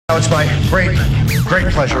Now it's my great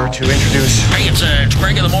pleasure to introduce... Hey, it's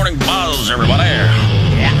Greg in the Morning Buzz, everybody.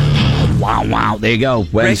 Yeah. Wow. There you go.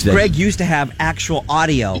 Wednesday. Greg used to have actual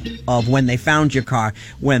audio of when they found your car,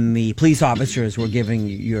 when the police officers were giving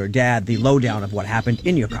your dad the lowdown of what happened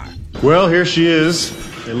in your car. Well, here she is.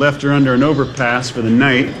 They left her under an overpass for the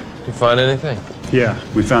night. You find anything? Yeah,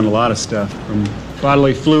 we found a lot of stuff. From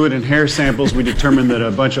bodily fluid and hair samples, we determined that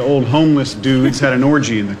a bunch of old homeless dudes had an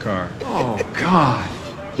orgy in the car. Oh, God.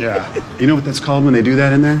 Yeah. You know what that's called when they do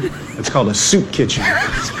that in there? It's called a soup kitchen.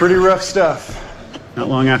 It's pretty rough stuff. Not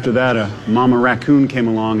long after that, a mama raccoon came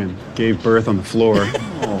along and gave birth on the floor.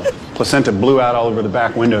 Placenta blew out all over the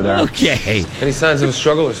back window there. Okay. Any signs of a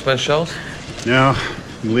struggle or spent shells? No,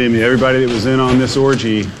 believe me, everybody that was in on this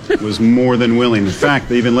orgy was more than willing. In fact,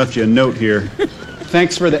 they even left you a note here.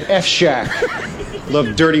 Thanks for the F-Shack.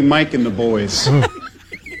 Love Dirty Mike and the boys.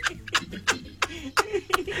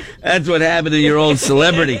 That's what happened to your old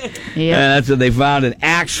celebrity. Yeah. That's what they found. An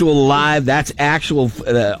actual live, that's actual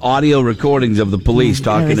audio recordings of the police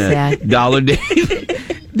talking to sad. Dollar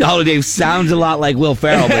Dave. Dollar Dave sounds a lot like Will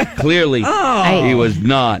Ferrell, but clearly he was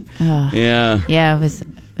not. Yeah. Yeah,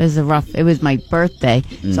 it was my birthday.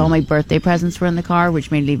 So all my birthday presents were in the car,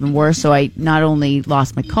 which made it even worse. So I not only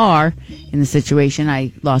lost my car in the situation,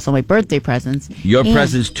 I lost all my birthday presents. Your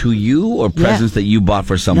presents to you or presents that you bought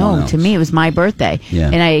for someone else? No, to me it was my birthday. Yeah.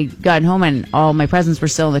 And I got home and all my presents were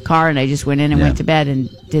still in the car, and I just went in and went to bed and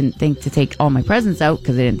didn't think to take all my presents out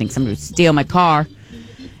because I didn't think somebody would steal my car.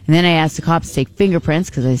 And then I asked the cops to take fingerprints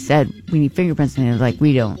because I said, we need fingerprints. And they were like,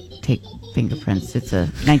 we don't take fingerprints. It's a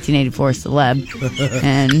 1984 celeb.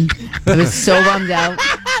 And I was so bummed out.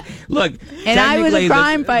 Look, and I was a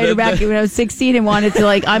crime fighter back when I was 16 and wanted to,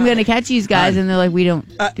 like, I'm going to catch these guys. And they're like, we don't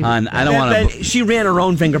do I don't want to. She ran her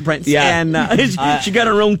own fingerprints. Yeah. And she got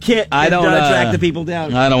her own kit I don't track the people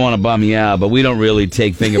down. I don't want to bum you out, but we don't really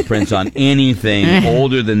take fingerprints on anything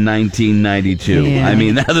older than 1992. Yeah. I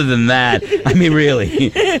mean, other than that, I mean, really,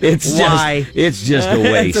 it's just a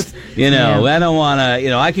waste. I don't want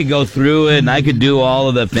to. I could go through it and I could do all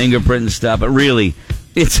of the fingerprint and stuff, but really,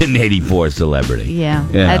 it's an 84 celebrity. Yeah.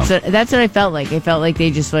 That's what I felt like. I felt like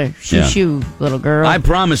they just were, shoo, little girl. I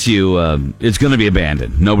promise you, it's going to be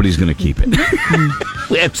abandoned. Nobody's going to keep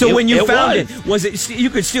it. So when you found it, was it you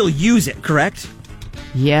could still use it, correct?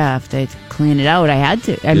 Yeah, if they clean it out, I had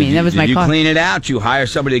to. I mean, that was my car. car. You clean it out? You hire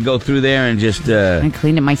somebody to go through there and just... I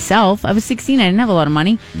cleaned it myself. I was 16. I didn't have a lot of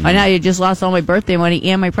money. I know I just lost all my birthday money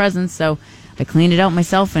and my presents, so I cleaned it out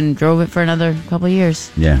myself and drove it for another couple of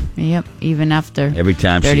years. Yeah. Yep. Even after every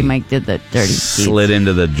time Dirty Mike did the dirty slid seats.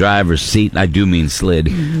 into the driver's seat. I do mean slid.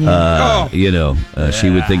 Yeah. She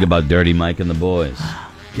would think about Dirty Mike and the boys.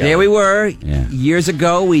 There we were. Years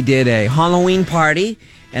ago, we did a Halloween party,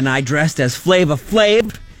 and I dressed as Flava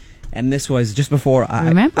Flav. And this was just before I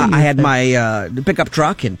had my pickup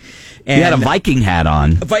truck, and you had a Viking hat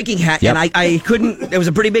on. A Viking hat, yep. And I couldn't. It was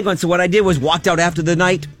a pretty big one. So what I did was walked out after the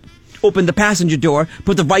night, opened the passenger door,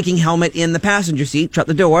 put the Viking helmet in the passenger seat, shut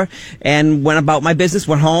the door, and went about my business.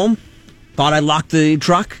 Went home. Thought I locked the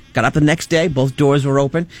truck. Got up the next day. Both doors were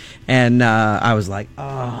open, and I was like,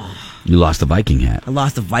 oh. You lost the Viking hat. I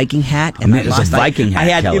lost the Viking hat. And I lost a Viking hat, I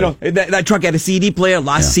had, Kelly. that truck had a CD player,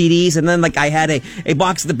 lost CDs, and then I had a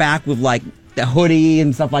box at the back with a hoodie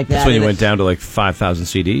and stuff like that. That's when you went down to 5,000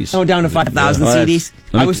 CDs. I went down to 5,000 CDs.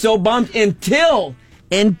 I was so bummed until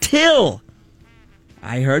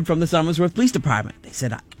I heard from the Somersworth Police Department. They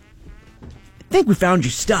said, I think we found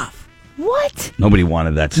your stuff. What? Nobody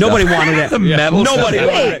wanted that stuff. Nobody wanted it. The metal Nobody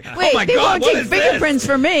stuff. wanted it. Wait, oh my they God, won't take fingerprints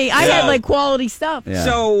for me. I had quality stuff. Yeah.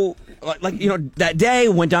 So, that day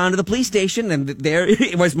went down to the police station, and there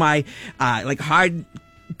it was my hard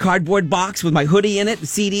cardboard box with my hoodie in it, the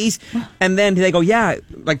CDs, and then they go,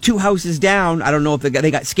 2 houses down. I don't know if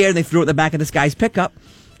they got scared. They threw it in the back of this guy's pickup.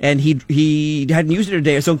 And he hadn't used it a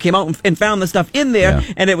day or so, came out and found the stuff in there,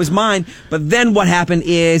 and it was mine. But then what happened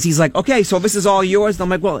is he's like, okay, so this is all yours. And I'm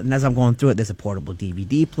like, well, and as I'm going through it, there's a portable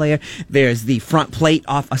DVD player. There's the front plate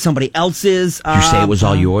off somebody else's. Did you say it was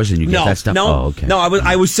all yours and you get that stuff? No, oh, okay. No,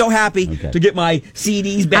 I was so happy to get my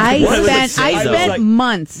CDs back. I spent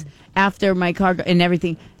months after my car and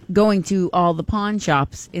everything going to all the pawn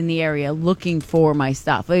shops in the area looking for my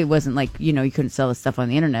stuff. It wasn't like, you couldn't sell the stuff on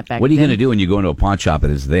the internet back then. What are you going to do when you go into a pawn shop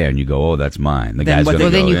and it's there and you go, oh, that's mine? The guy's going to go,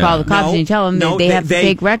 then you call the cops and you tell them that they have to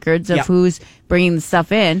take records of who's bringing the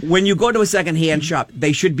stuff in. When you go to a secondhand shop,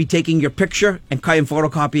 they should be taking your picture and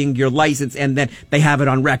photocopying your license, and then they have it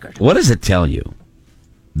on record. What does it tell you?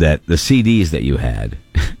 that the CDs that you had,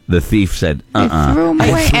 the thief said, I threw 'em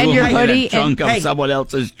away. And your in hoodie. the trunk and- of someone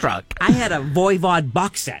else's truck. I had a Voivod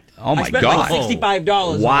box set. Oh, my I spent God. like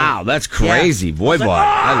 $65. Wow, that's crazy. Yeah. Voivod.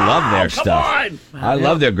 I love their come stuff. on. I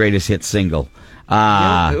love their greatest hit single.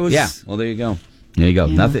 Yeah, it was- Well, there you go. There you go.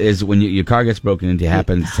 Yeah. Nothing is when your car gets broken into.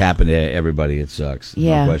 It's happened to everybody. It sucks.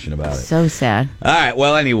 Yeah. No question about it. So sad. All right.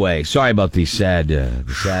 Well, anyway, sorry about the sad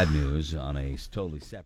news on a totally separate.